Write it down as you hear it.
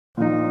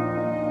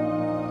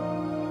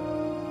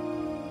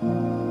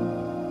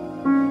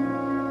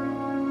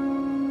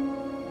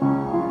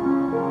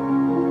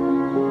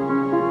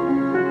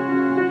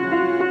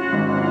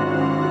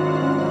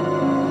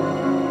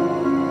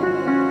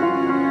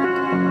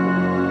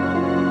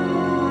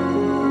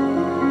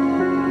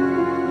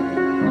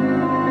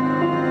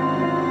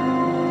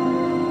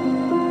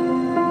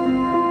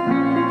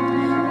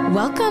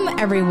Welcome,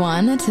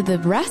 everyone, to the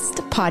Rest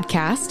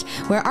Podcast,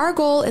 where our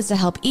goal is to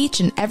help each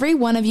and every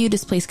one of you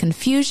displace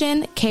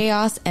confusion,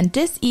 chaos, and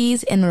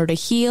dis-ease in order to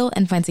heal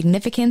and find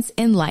significance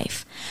in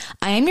life.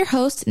 I am your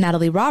host,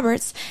 Natalie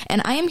Roberts,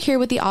 and I am here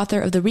with the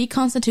author of the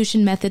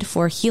Reconstitution Method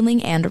for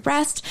Healing and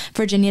Rest,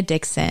 Virginia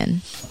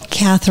Dixon.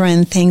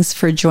 Catherine, thanks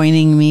for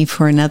joining me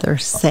for another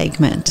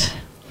segment.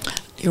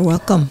 You're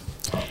welcome.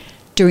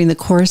 During the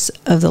course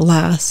of the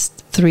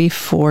last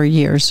 3-4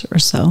 years or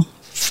so,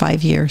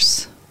 5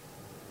 years,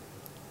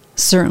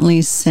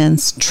 certainly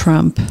since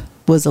Trump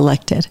was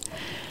elected,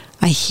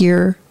 I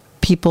hear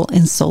people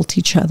insult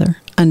each other,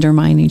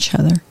 undermine each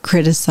other,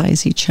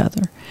 criticize each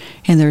other.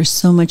 And there's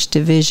so much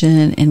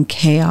division and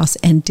chaos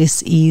and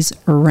dis-ease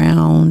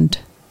around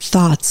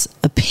thoughts,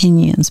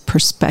 opinions,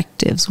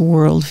 perspectives,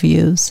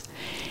 worldviews.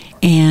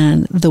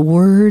 And the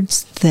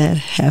words that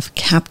have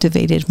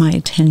captivated my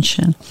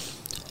attention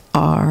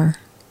are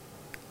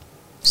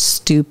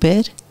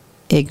stupid,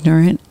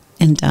 ignorant,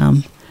 and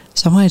dumb.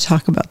 So I want to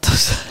talk about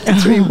those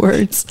three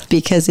words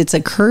because it's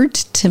occurred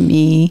to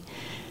me.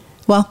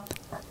 Well,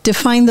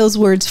 define those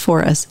words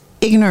for us.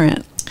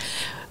 Ignorant.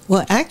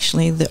 Well,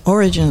 actually, the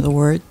origin of the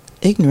word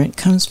ignorant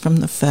comes from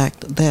the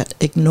fact that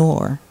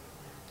ignore.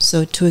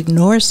 So to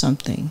ignore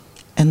something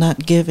and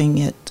not giving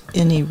it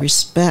any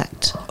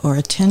respect or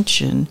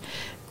attention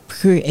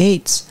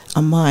creates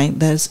a mind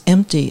that is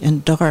empty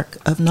and dark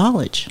of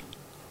knowledge.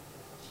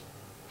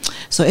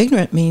 So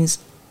ignorant means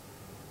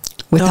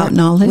without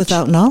knowledge?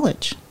 Without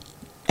knowledge.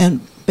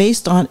 And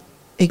based on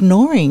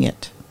ignoring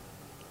it.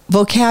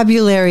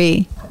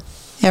 Vocabulary,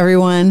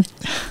 everyone.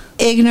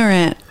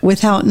 Ignorant,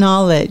 without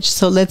knowledge.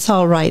 So let's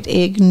all write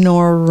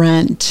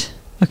ignorant.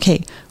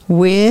 Okay,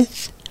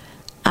 without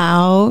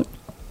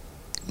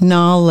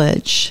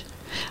knowledge.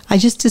 I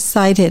just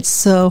decided,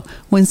 so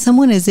when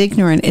someone is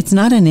ignorant, it's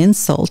not an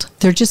insult.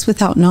 They're just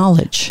without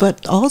knowledge.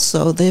 But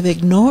also, they've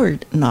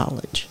ignored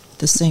knowledge at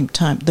the same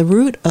time. The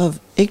root of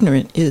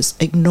ignorant is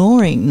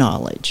ignoring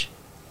knowledge.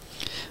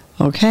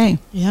 Okay.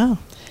 Yeah.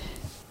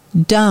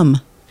 Dumb.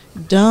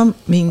 Dumb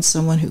means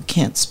someone who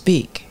can't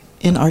speak,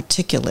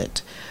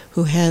 inarticulate,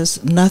 who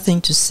has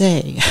nothing to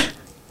say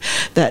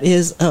that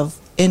is of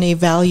any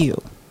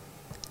value.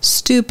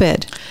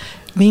 Stupid.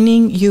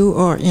 Meaning you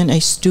are in a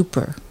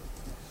stupor,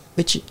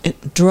 which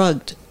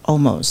drugged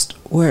almost,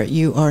 where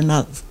you are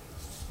not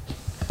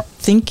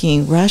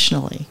thinking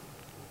rationally,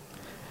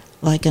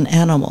 like an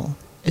animal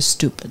is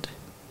stupid.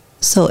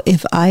 So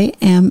if I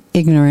am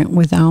ignorant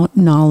without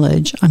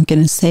knowledge, I'm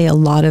going to say a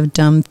lot of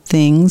dumb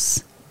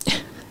things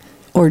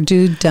or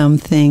do dumb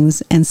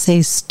things and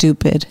say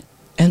stupid.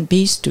 And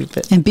be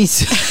stupid. And be,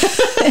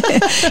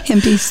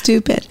 and be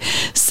stupid.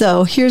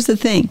 So here's the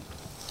thing.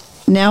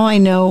 Now I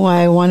know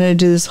why I wanted to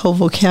do this whole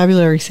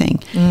vocabulary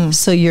thing.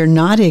 So you're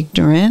not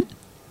ignorant.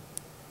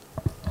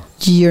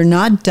 You're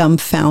not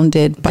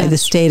dumbfounded by the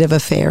state of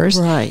affairs.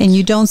 Right. And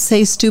you don't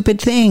say stupid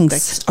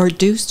things. Or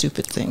do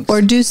stupid things.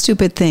 Or do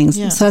stupid things.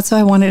 Yeah. So that's why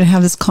I wanted to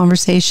have this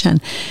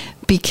conversation.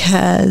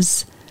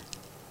 Because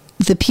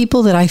the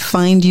people that I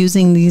find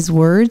using these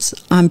words,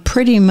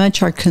 pretty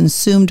much are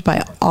consumed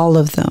by all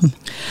of them.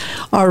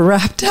 Are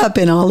wrapped up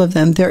in all of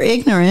them. They're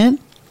ignorant.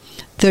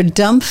 They're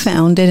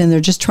dumbfounded, and they're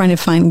just trying to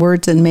find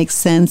words and make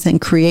sense and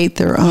create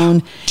their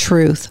own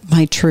truth.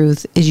 My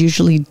truth is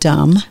usually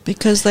dumb.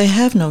 Because they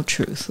have no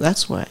truth.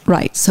 That's why.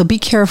 Right. So be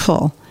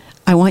careful.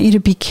 I want you to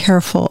be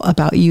careful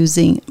about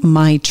using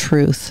my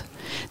truth.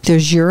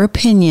 There's your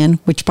opinion,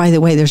 which, by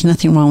the way, there's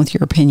nothing wrong with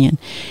your opinion.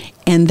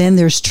 And then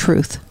there's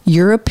truth.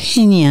 Your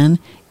opinion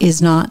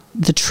is not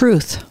the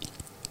truth.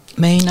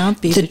 May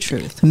not be the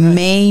truth.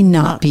 May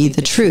not be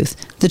the truth.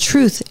 The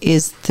truth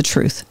is the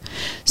truth.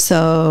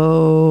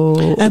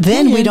 So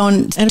then we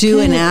don't do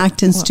and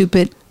act in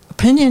stupid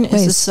opinion ways.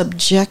 Is a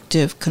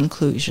subjective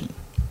conclusion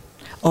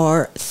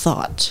or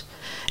thought,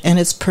 and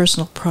it's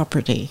personal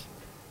property.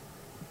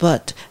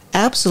 But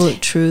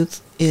absolute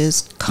truth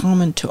is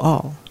common to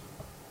all.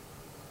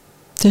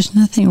 There's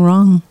nothing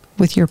wrong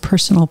with your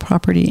personal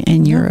property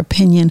and your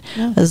opinion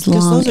as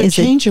long those are as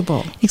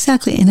changeable.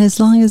 Exactly, and as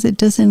long as it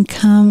doesn't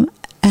come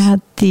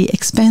at the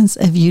expense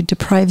of you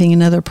depriving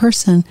another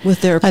person with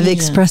their opinion. Of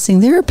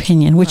expressing their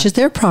opinion, which is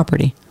their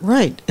property.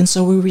 Right. And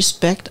so we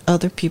respect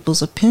other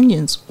people's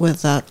opinions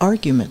without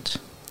argument.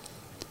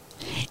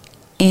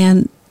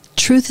 And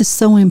truth is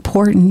so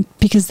important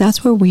because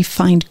that's where we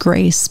find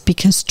grace,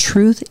 because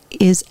truth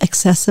is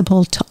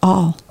accessible to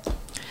all.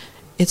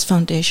 It's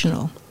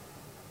foundational.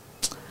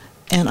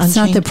 And it's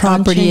not the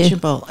property.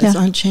 Unchangeable. It's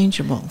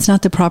unchangeable. It's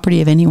not the property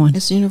of anyone.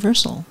 It's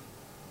universal.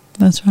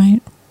 That's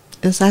right.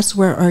 That's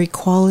where our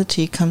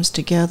equality comes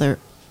together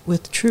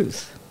with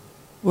truth.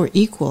 We're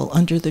equal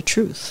under the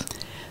truth.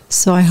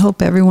 So I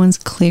hope everyone's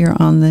clear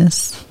on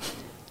this.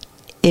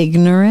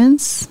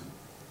 Ignorance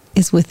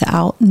is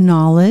without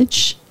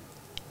knowledge,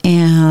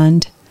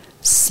 and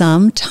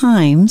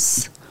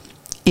sometimes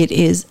it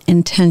is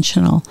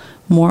intentional.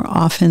 More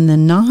often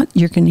than not,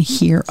 you're going to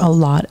hear a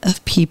lot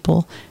of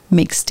people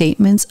make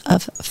statements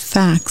of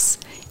facts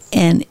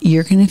And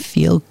you're going to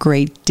feel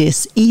great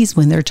dis-ease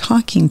when they're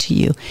talking to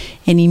you.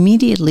 And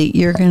immediately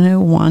you're going to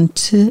want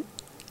to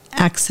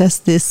access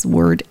this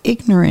word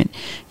ignorant.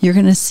 You're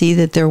going to see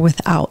that they're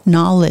without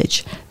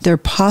knowledge. They're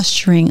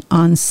posturing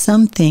on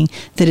something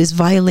that is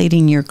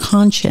violating your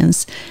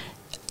conscience,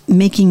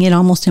 making it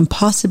almost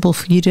impossible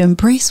for you to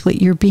embrace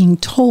what you're being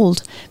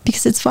told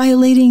because it's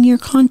violating your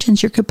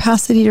conscience, your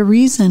capacity to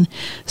reason.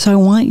 So I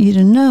want you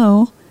to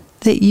know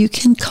that you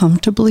can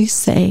comfortably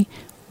say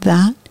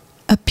that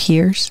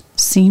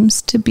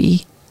seems to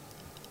be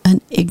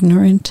an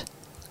ignorant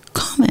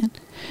comment.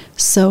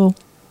 So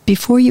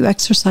before you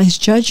exercise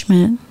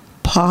judgment,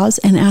 pause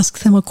and ask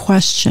them a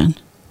question.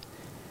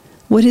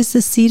 What is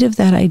the seed of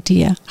that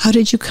idea? How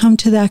did you come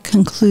to that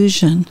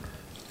conclusion?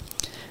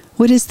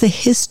 What is the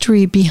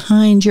history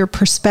behind your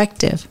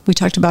perspective? We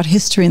talked about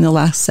history in the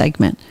last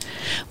segment.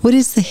 What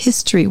is the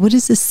history? What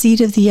is the seed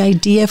of the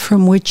idea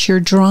from which you're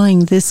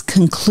drawing this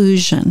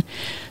conclusion?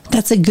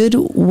 That's a good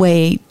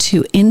way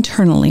to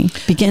internally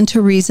begin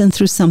to reason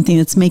through something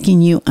that's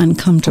making you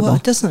uncomfortable. Well,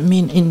 it doesn't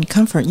mean in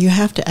comfort. You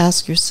have to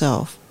ask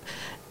yourself,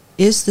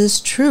 is this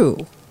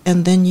true?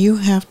 And then you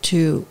have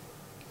to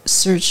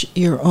search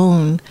your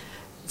own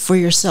for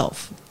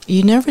yourself.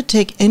 You never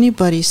take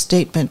anybody's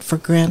statement for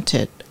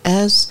granted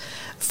as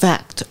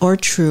fact or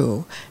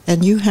true,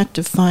 and you have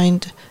to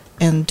find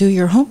and do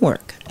your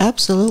homework.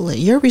 Absolutely.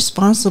 You're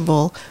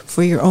responsible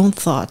for your own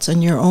thoughts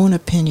and your own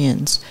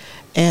opinions,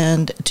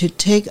 and to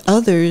take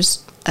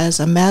others as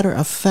a matter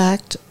of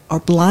fact or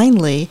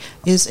blindly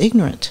is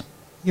ignorant.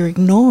 You're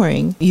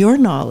ignoring your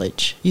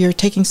knowledge. You're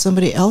taking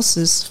somebody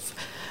else's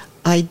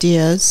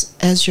ideas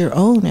as your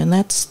own, and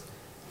that's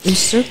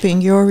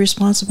usurping your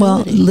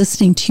responsibility. Well,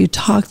 listening to you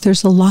talk,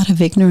 there's a lot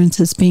of ignorance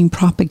that's being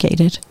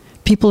propagated.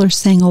 People are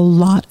saying a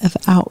lot of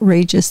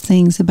outrageous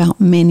things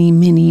about many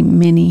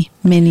things.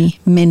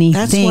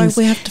 That's why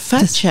we have to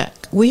fact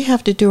check. We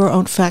have to do our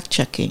own fact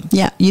checking.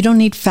 Yeah, you don't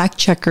need fact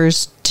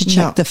checkers to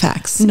check the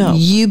facts. No.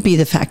 You be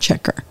the fact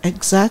checker.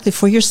 Exactly,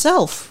 for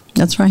yourself.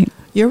 That's right.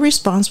 You're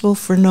responsible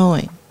for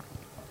knowing.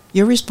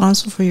 You're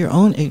responsible for your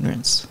own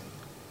ignorance.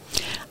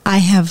 I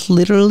have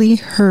literally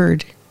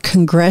heard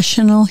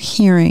congressional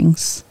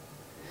hearings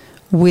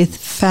with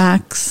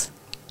facts,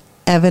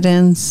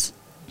 evidence,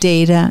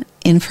 data,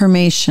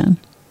 information,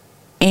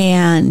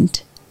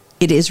 and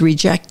it is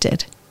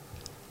rejected.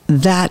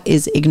 That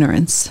is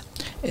ignorance.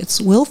 It's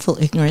willful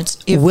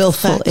ignorance. If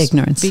Willful facts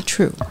ignorance. be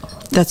true.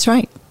 That's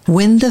right.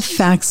 When the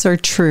facts are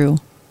true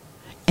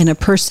and a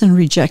person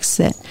rejects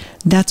it,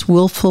 that's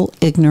willful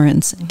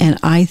ignorance. And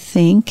I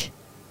think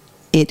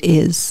it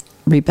is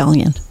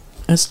rebellion.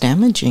 It's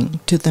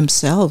damaging to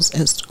themselves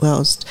as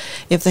well as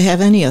if they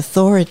have any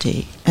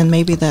authority, and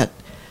maybe that,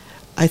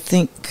 I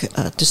think,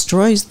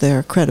 destroys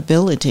their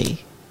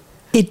credibility.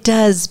 It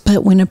does,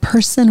 but when a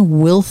person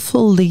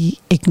willfully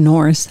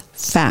ignores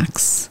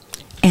facts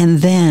and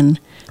then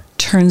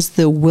turns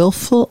the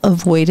willful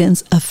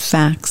avoidance of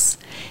facts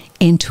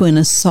into an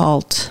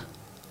assault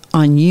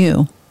on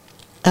you,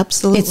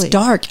 Absolutely. it's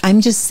dark.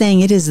 I'm just saying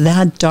it is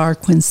that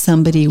dark when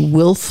somebody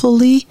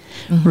willfully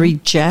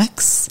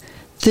rejects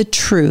the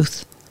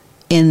truth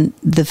in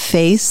the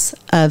face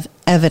of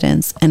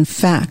evidence and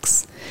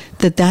facts,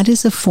 that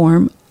is a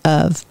form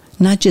of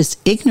not just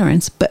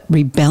ignorance, but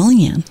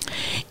rebellion.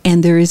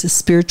 And there is a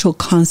spiritual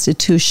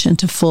constitution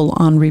to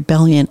full-on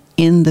rebellion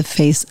in the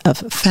face of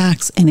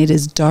facts. And it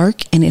is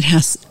dark, and it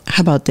has,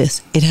 how about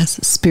this? It has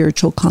a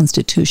spiritual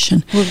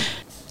constitution.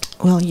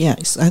 Well,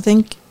 yes. I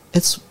think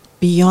it's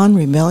beyond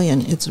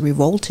rebellion. It's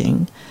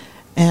revolting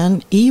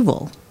and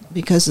evil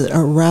because it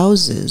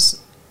arouses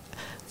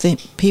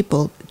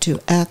people to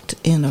act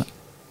in an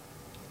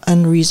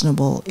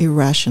unreasonable,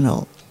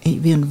 irrational,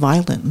 even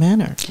violent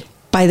manner.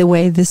 By the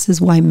way, this is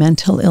why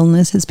mental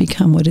illness has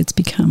become what it's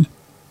become.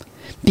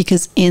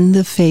 Because in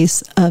the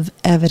face of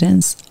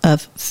evidence,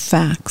 of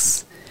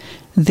facts,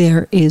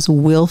 there is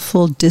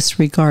willful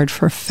disregard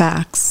for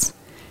facts,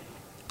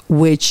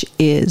 which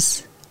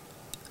is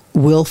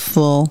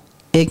willful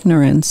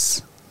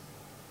ignorance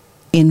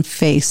in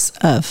face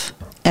of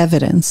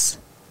evidence.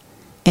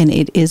 And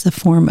it is a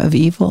form of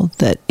evil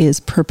that is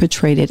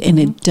perpetrated, and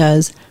it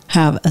does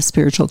have a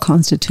spiritual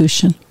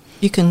constitution.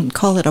 You can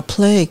call it a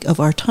plague of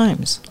our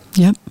times.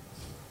 Yep.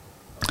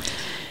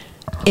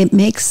 It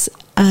makes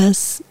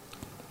us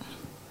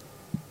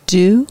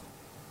do,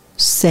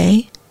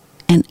 say,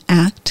 and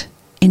act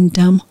in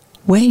dumb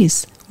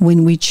ways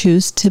when we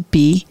choose to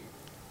be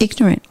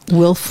ignorant,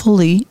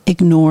 willfully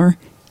ignore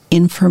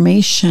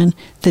information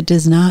that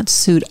does not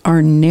suit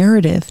our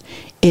narrative.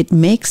 It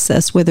makes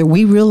us, whether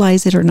we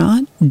realize it or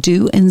not,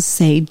 do and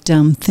say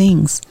dumb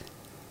things.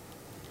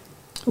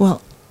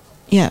 Well,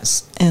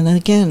 yes. And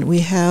again,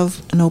 we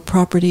have no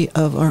property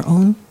of our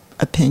own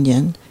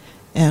opinion,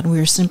 and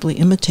we're simply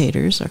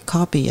imitators or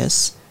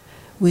copyists,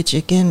 which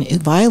again,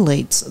 it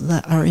violates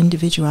our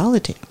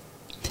individuality.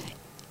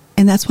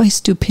 And that's why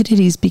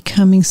stupidity is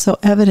becoming so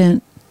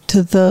evident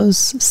to those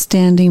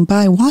standing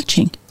by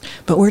watching.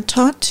 But we're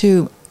taught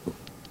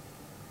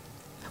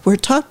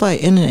by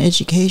in an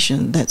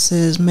education that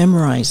says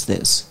memorize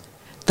this.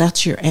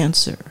 that's your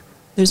answer.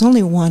 There's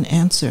only one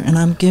answer, and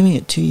I'm giving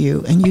it to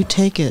you, and you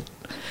take it,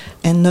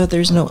 and no,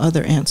 there's no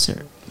other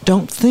answer.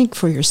 Don't think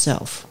for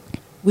yourself.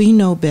 We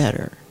know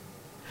better.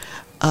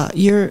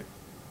 You're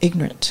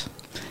ignorant.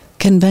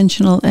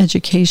 Conventional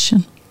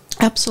education.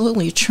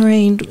 Absolutely.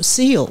 Trained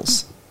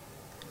seals,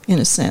 in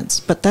a sense.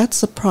 But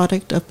that's a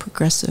product of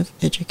progressive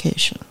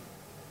education.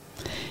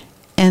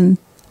 And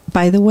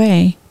by the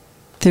way,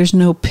 there's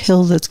no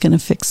pill that's going to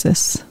fix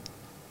this.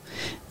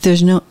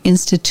 There's no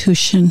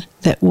institution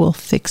that will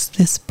fix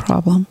this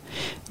problem.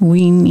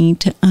 We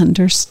need to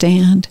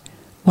understand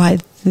why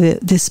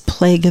this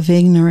plague of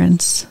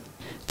ignorance,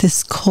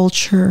 this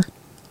culture,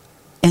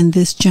 and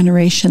this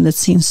generation that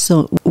seems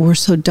we're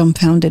so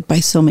dumbfounded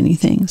by so many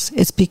things.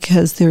 It's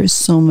because there is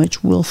so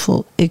much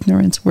willful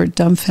ignorance. We're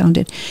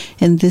dumbfounded.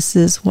 And this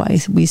is why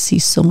we see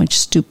so much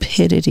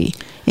stupidity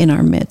in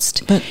our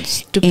midst. But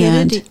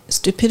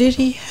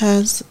stupidity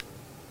has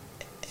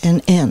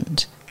an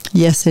end.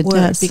 Yes, it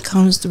where does. It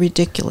becomes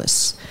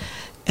ridiculous.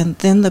 And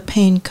then the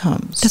pain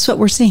comes. That's what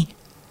we're seeing.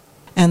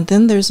 And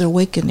then there's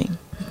awakening,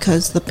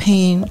 because the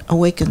pain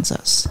awakens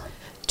us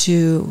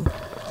to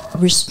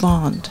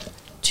respond,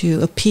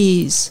 to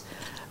appease,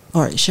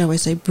 or shall I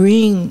say,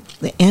 bring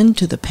the end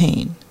to the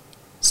pain.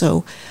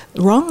 So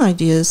wrong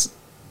ideas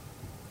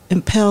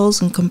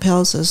impels and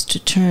compels us to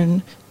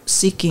turn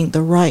seeking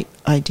the right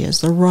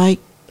ideas,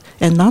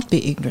 and not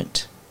be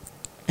ignorant,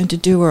 and to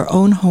do our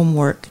own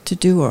homework, to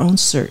do our own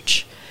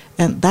search.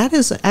 And that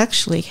is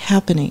actually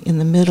happening in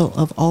the middle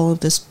of all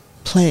of this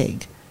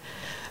plague.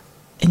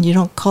 And you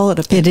don't call it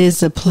a plague. It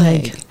is a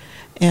plague.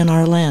 In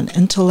our land.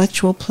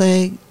 Intellectual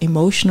plague,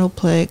 emotional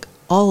plague,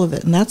 all of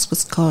it. And that's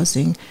what's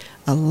causing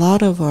a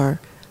lot of our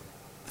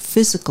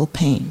physical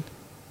pain.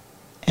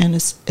 And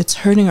it's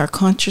hurting our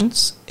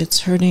conscience.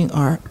 It's hurting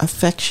our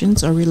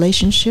affections, our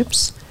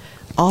relationships,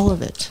 all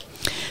of it.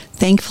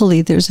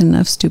 Thankfully, there's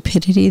enough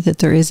stupidity that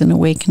there is an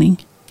awakening.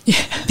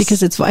 Yes.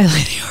 Because it's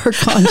violating our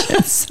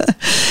conscience.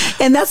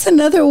 And that's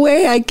another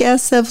way, I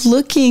guess, of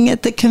looking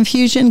at the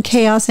confusion,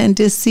 chaos, and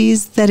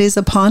disease that is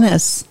upon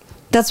us.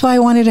 That's why I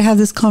wanted to have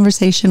this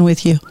conversation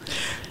with you.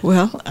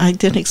 Well, I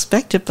didn't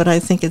expect it, but I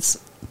think it's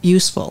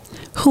useful.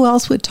 Who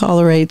else would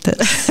tolerate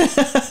this?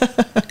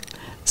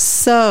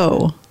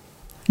 So,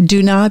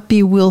 do not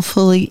be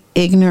willfully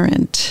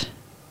ignorant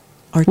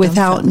Or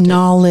without dumbfounded.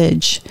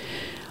 knowledge,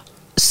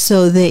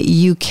 so that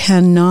you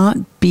cannot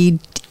be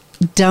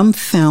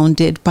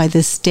dumbfounded by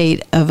the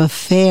state of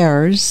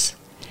affairs,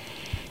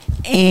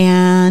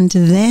 and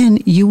then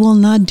you will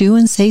not do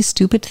and say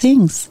stupid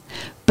things.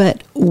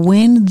 But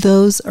when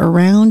those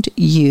around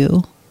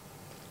you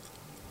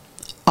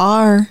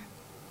are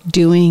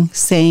doing,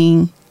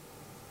 saying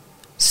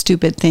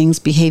stupid things,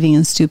 behaving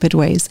in stupid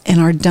ways, and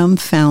are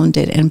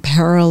dumbfounded and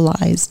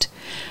paralyzed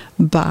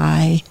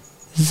by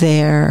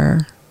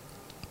their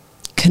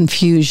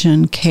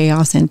confusion,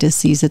 chaos, and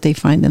disease that they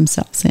find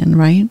themselves in,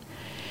 right?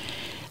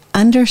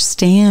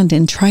 Understand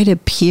and try to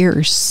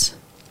pierce.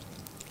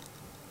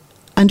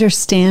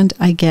 Understand,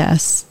 I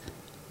guess,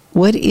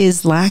 what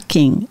is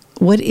lacking.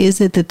 What is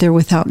it that they're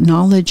without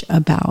knowledge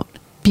about?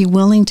 Be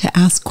willing to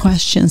ask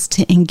questions,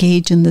 to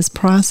engage in this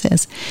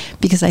process.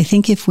 Because I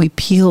think if we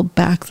peel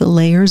back the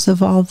layers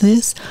of all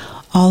this,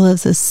 all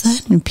of a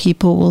sudden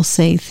people will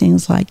say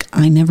things like,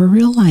 I never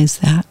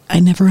realized that. I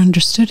never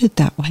understood it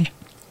that way.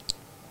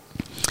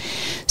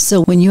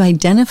 So when you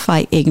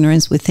identify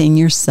ignorance within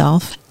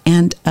yourself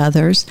and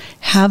others,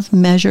 have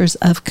measures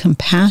of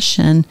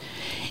compassion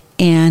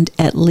and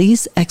at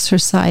least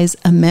exercise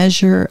a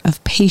measure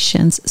of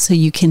patience so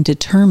you can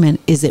determine,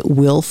 is it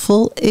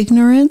willful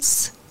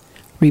ignorance,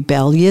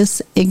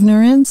 rebellious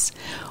ignorance,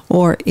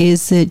 or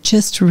is it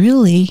just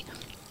really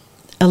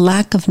a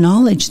lack of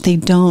knowledge?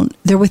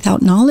 They're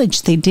without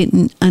knowledge. They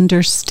didn't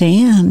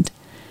understand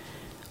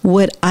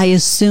what I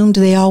assumed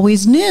they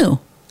always knew.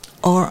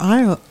 Or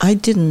I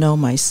didn't know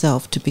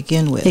myself to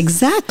begin with.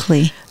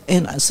 Exactly.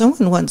 And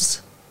someone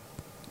once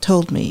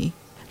told me,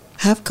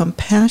 have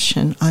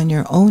compassion on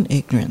your own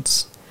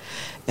ignorance.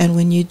 And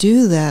when you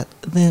do that,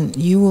 then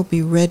you will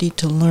be ready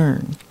to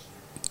learn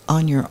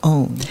on your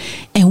own.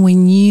 And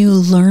when you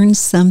learn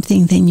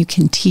something, then you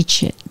can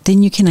teach it.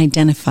 Then you can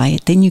identify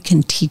it. Then you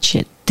can teach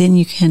it. Then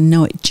you can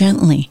know it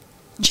gently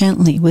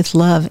with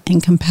love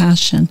and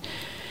compassion.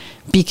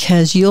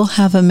 Because you'll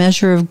have a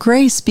measure of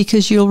grace,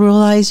 because you'll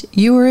realize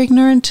you were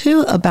ignorant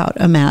too about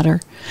a matter.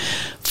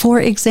 For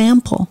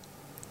example,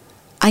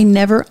 I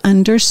never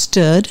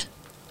understood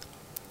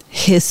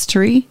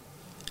history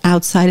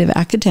outside of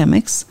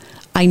academics.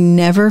 I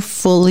never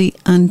fully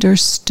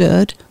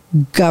understood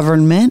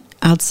government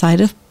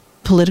outside of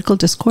political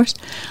discourse.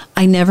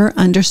 I never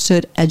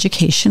understood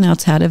education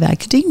outside of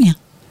academia.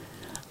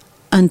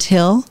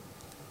 Until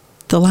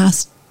the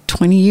last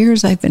 20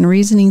 years, I've been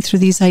reasoning through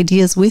these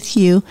ideas with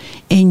you,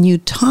 and you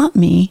taught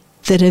me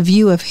that a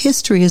view of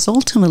history is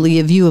ultimately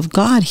a view of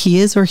God. He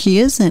is or he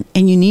isn't.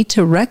 And you need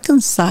to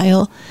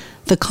reconcile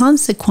the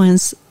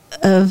consequence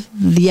of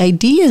the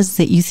ideas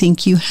that you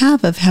think you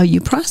have of how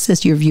you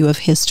process your view of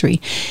history,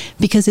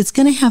 because it's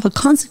going to have a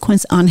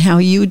consequence on how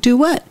you do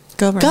what?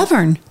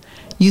 Govern.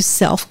 You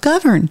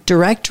self-govern.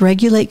 Direct,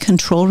 regulate,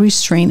 control,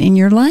 restrain in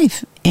your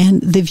life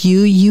and the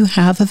view you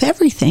have of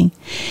everything.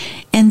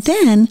 And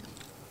then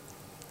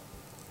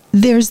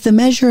there's the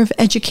measure of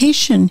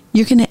education.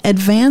 You're going to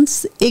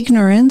advance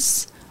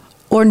ignorance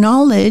or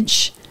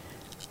knowledge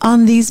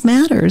on these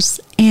matters.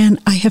 And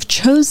I have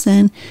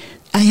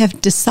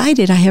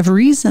decided, I have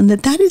reasoned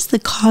that is the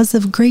cause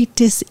of great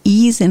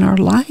dis-ease in our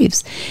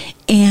lives.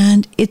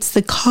 And it's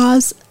the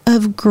cause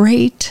of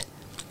great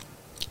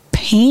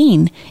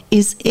pain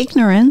is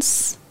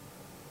ignorance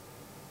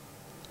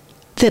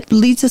that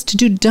leads us to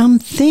do dumb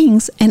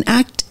things and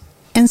act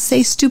and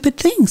say stupid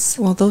things.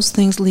 Well, those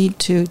things lead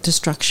to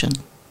destruction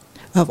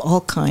of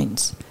all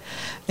kinds.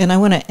 And I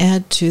want to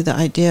add to the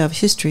idea of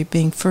history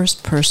being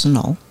first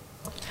personal,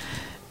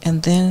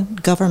 and then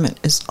government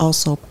is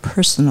also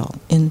personal,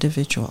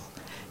 individual.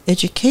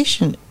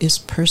 Education is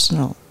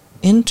personal,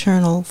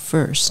 internal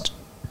first,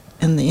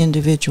 and the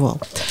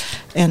individual.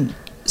 And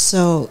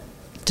so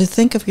to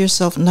think of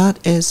yourself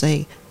not as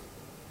a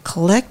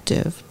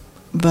collective,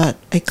 but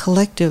a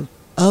collective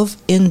of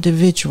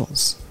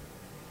individuals.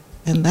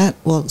 And that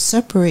will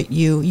separate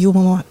you. You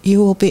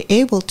will be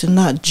able to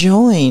not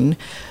join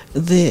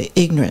the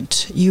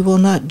ignorant. You will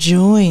not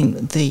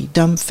join the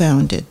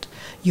dumbfounded.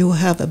 You will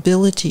have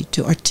ability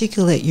to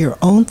articulate your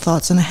own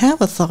thoughts and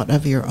have a thought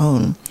of your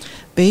own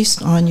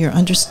based on your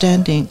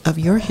understanding of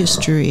your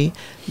history,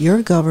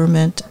 your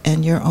government,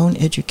 and your own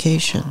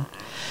education.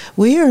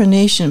 We are a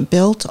nation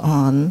built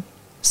on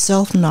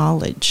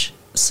self-knowledge,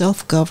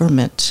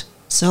 self-government,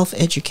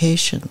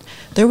 self-education.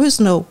 There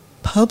was no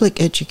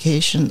public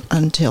education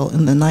until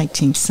in the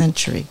 19th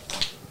century.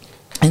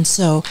 And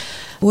so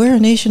we're a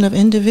nation of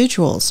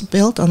individuals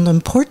built on the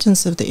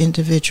importance of the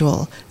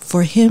individual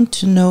for him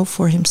to know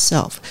for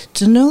himself,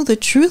 to know the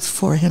truth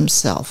for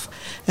himself,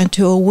 and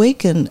to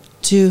awaken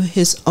to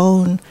his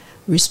own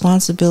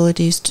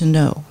responsibilities to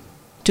know,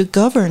 to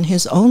govern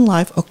his own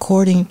life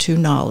according to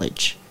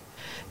knowledge.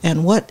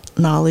 And what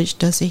knowledge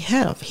does he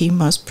have? He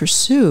must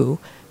pursue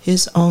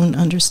his own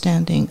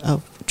understanding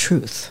of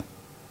truth.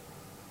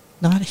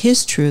 Not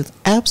his truth,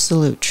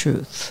 absolute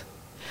truth.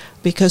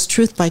 Because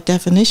truth by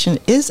definition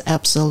is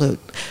absolute.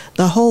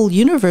 The whole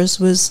universe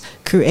was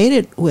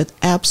created with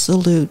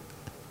absolute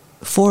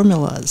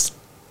formulas,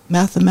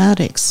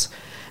 mathematics.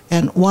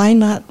 And why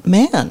not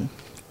man?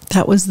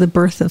 That was the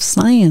birth of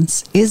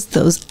science, is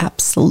those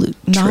absolute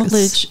truths.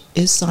 Knowledge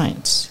is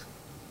science.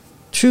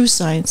 True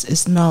science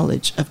is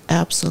knowledge of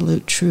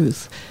absolute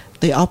truth,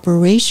 the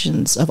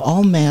operations of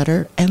all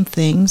matter and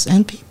things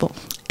and people.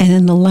 And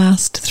in the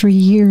last 3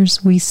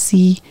 years, we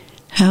see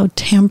how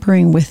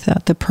tampering with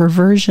that, the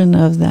perversion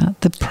of that,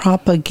 the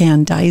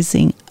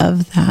propagandizing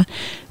of that,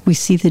 we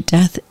see the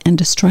death and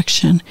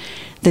destruction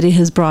that it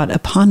has brought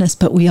upon us.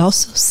 But we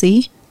also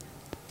see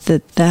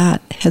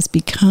that has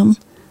become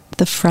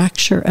the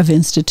fracture of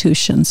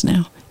institutions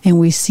now. And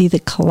we see the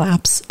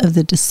collapse of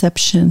the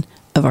deception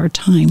of our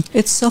time.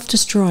 It's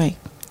self-destroying.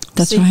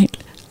 That's right.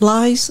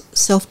 Lies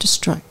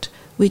self-destruct.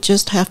 We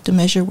just have to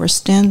measure we're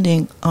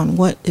standing on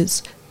what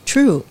is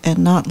true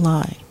and not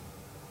lie.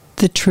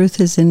 The truth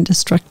is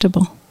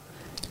indestructible,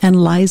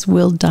 and lies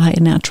will die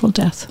a natural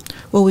death.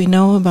 Well, we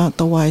know about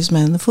the wise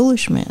man and the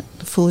foolish man.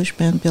 The foolish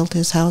man built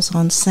his house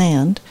on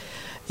sand,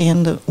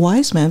 and the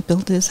wise man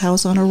built his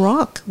house on a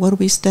rock. What are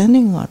we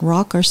standing on,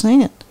 rock or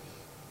sand?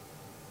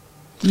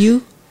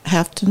 You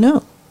have to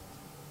know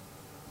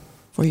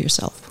for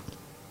yourself.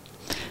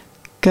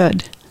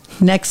 Good.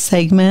 Next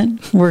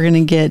segment, we're going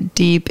to get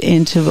deep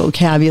into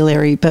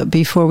vocabulary, but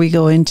before we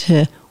go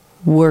into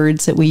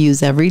words that we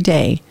use every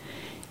day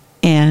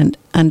and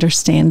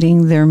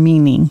understanding their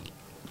meaning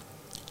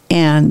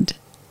and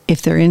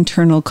if they're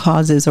internal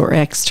causes or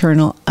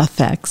external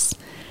effects,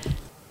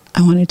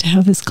 I wanted to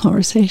have this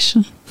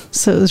conversation.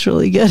 So it was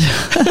really good.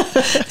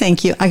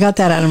 Thank you. I got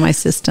that out of my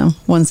system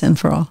once and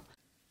for all.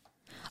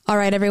 All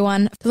right,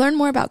 everyone. To learn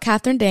more about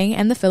Catherine Dang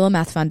and the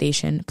Philomath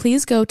Foundation,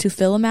 please go to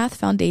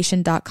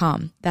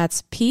philomathfoundation.com.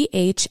 That's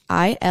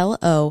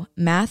PHILO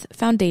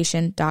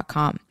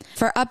mathfoundation.com.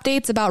 For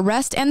updates about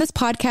rest and this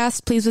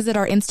podcast, please visit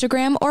our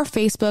Instagram or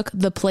Facebook,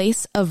 The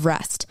Place of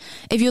Rest.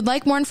 If you'd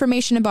like more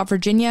information about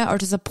Virginia or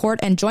to support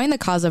and join the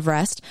cause of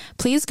rest,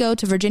 please go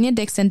to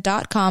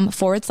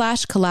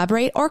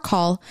virginiadixon.com/collaborate or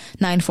call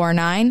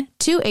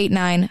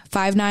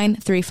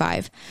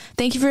 949-289-5935.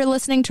 Thank you for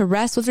listening to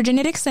Rest with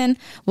Virginia Dixon.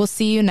 We'll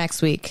see you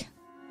next week.